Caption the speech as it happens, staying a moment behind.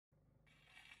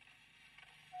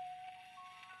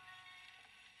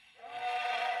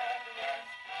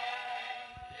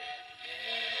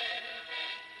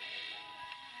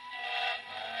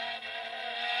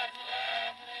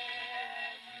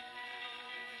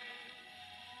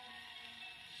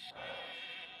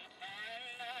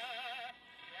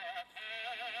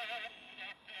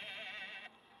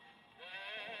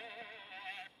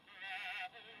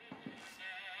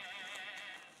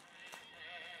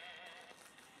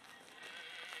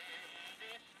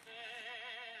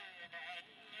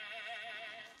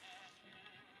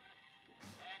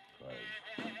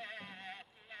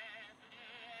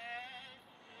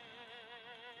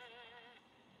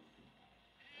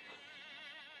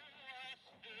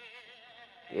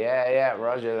Yeah,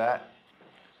 roger that.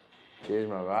 Cheers,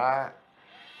 my mate.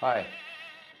 Hi.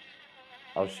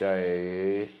 I'll show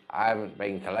you. I haven't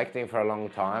been collecting for a long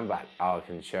time, but I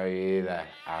can show you the,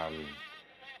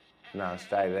 no,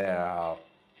 stay there.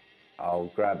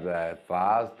 I'll grab the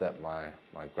vase that my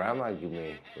grandma gave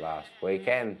me last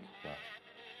weekend.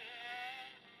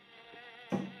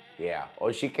 Yeah,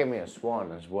 or she gave me a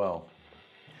swan as well.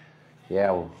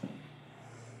 Yeah, well,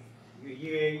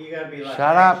 You gotta be like.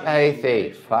 Shut up, H&M,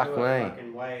 Heathy. Fuck do me. a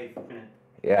fucking wave, innit?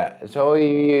 yeah, it's all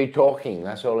you talking.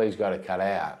 That's all he's got to cut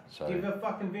out. So. Give a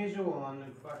fucking visual on the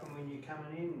fucking when you're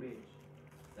coming in, bitch.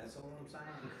 That's all I'm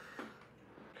saying.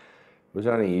 It was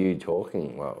only you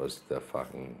talking. What was the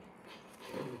fucking...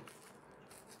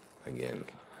 Again.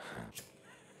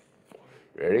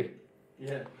 Ready?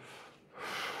 Yeah.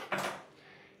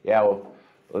 Yeah, well,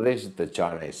 this is the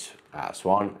Chinese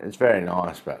swan. It's very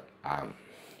nice, but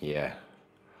yeah,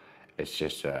 it's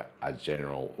just a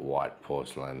general white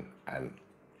porcelain, and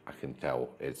I can tell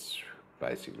it's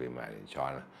basically made in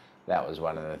China. That was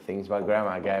one of the things my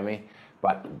grandma gave me.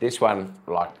 But this one,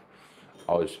 like,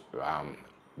 I was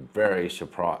very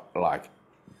surprised, like,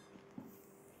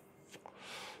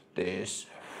 this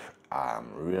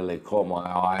really caught my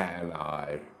eye, and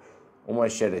I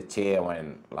almost shed a tear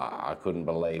when, like, I couldn't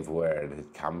believe where it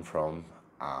had come from,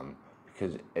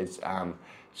 because it's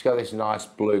got this nice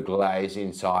blue glaze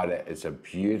inside it. It's a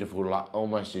beautiful, like,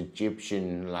 almost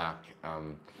Egyptian, like,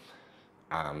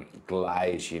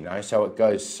 glaze, you know, so it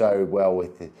goes so well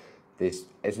with this.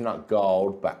 It's not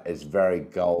gold, but it's very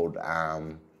gold,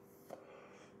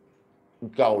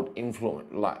 gold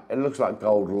influence. Like, it looks like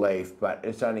gold leaf, but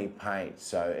it's only paint,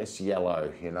 so it's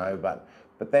yellow, you know, but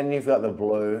then you've got the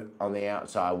blue on the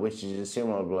outside, which is a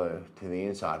similar blue to the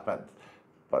inside, but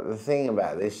the thing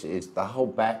about this is the whole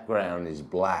background is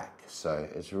black, so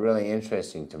it's really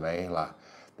interesting to me. Like,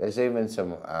 there's even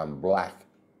some black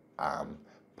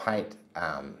paint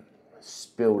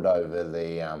spilled over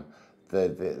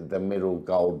the middle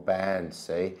gold band,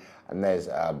 see, and there's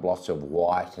blots of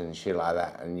white and shit like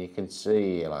that, and you can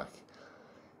see, like,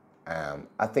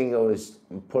 I think it was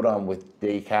put on with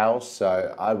decals,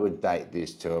 so I would date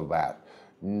this to about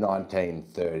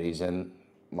 1930s, and,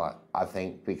 like, I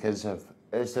think because of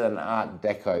it's an Art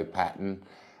Deco pattern,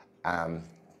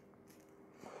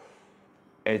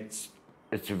 it's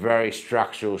a very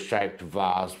structural shaped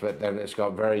vase, but then it's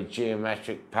got very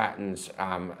geometric patterns,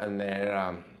 and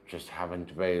they're just happen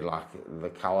to be like the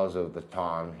colours of the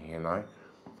time, you know.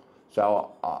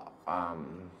 So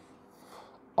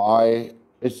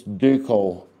it's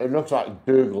Ducal. It looks like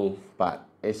Dougal, but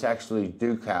it's actually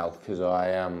Ducal because I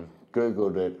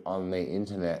googled it on the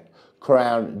internet.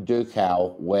 Crown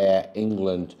Ducal, where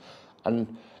England,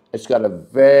 and it's got a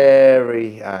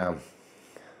very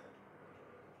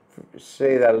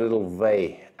see that little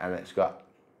V, and it's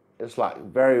like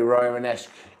very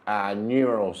Romanesque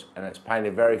numerals, and it's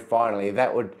painted very finely.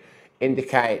 That would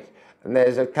indicate, and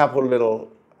there's a couple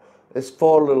little, there's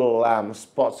 4 little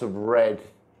spots of red,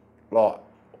 like,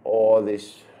 or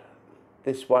this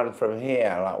one from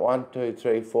here, like 1, 2,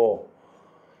 3, 4,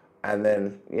 and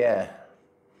then yeah,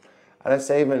 and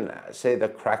let's even see the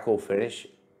crackle finish.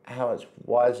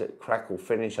 Why is it crackle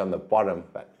finish on the bottom,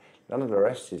 but none of the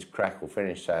rest is crackle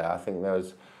finish? So I think there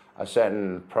was a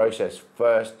certain process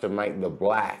first to make the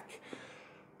black,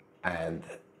 and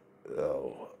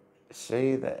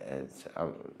see that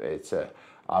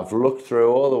I've looked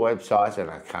through all the websites and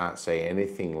I can't see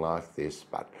anything like this,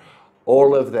 but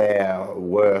all of their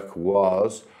work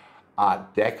was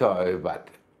Art Deco, but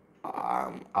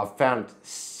I've found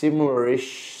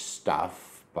similar-ish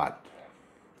stuff, but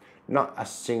not a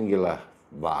singular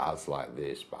vase like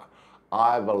this, but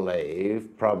I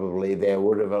believe probably there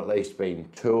would have at least been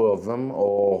 2 of them,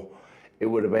 or it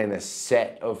would have been a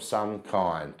set of some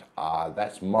kind.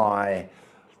 That's my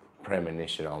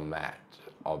premonition on that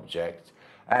object.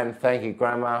 And thank you,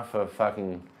 Grandma, for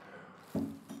fucking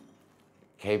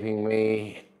keeping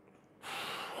me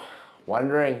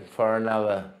wondering for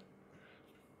another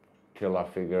till I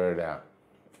figure it out.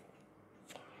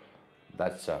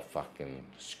 That's a fucking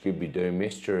Scooby-Doo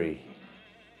mystery.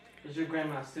 Is your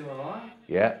grandma still alive?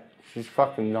 Yeah, she's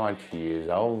fucking 90 years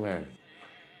old, man.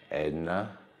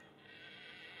 Edna.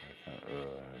 I can't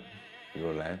remember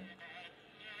your name.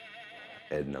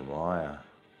 Edna Meyer.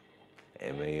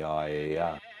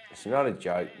 M-E-I-E-R. It's not a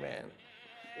joke, man.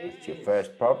 It's your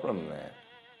first problem, man.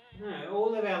 No,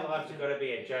 all of our lives have got to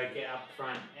be a joke up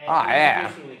front. Oh,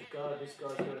 yeah. God, this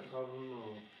guy's got a problem,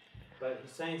 but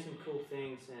he's saying some cool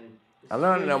things, and I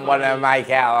don't want to make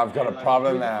out I've got a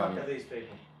problem who the now. fuck are these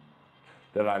people?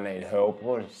 That I need help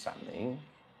or something.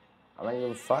 I don't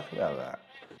give a fuck about that.